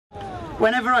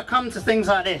Whenever I come to things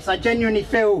like this, I genuinely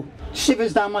feel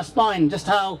shivers down my spine, just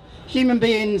how human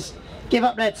beings give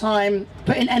up their time,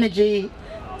 put in energy,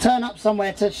 turn up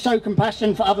somewhere to show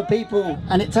compassion for other people.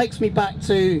 And it takes me back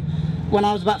to when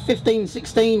I was about 15,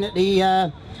 16 at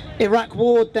the Iraq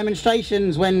war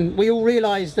demonstrations, when we all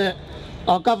realised that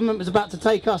our government was about to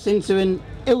take us into an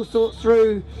ill thought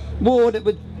through war that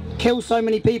would kill so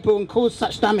many people and cause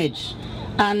such damage.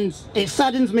 And it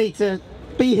saddens me to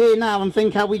be here now and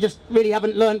think how we just really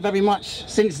haven't learned very much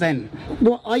since then.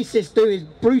 What ISIS do is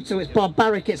brutal, it's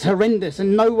barbaric, it's horrendous,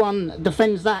 and no one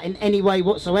defends that in any way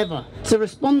whatsoever. To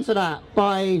respond to that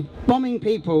by bombing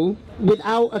people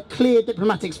without a clear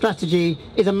diplomatic strategy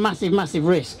is a massive, massive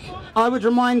risk. I would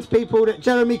remind people that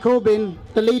Jeremy Corbyn,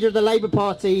 the leader of the Labour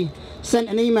Party, sent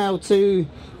an email to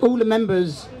all the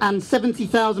members and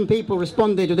 70,000 people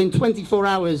responded within 24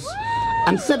 hours,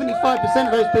 and 75%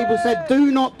 of those people said, do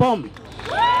not bomb.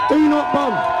 Do not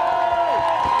bomb.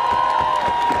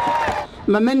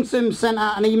 Momentum sent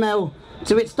out an email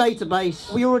to its database.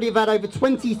 We already have had over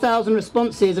 20,000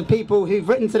 responses of people who've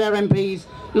written to their MPs,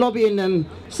 lobbying them,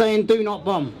 saying do not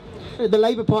bomb. At the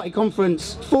Labour Party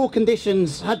conference, 4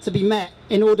 conditions had to be met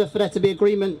in order for there to be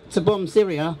agreement to bomb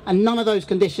Syria, and none of those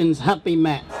conditions have been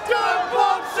met.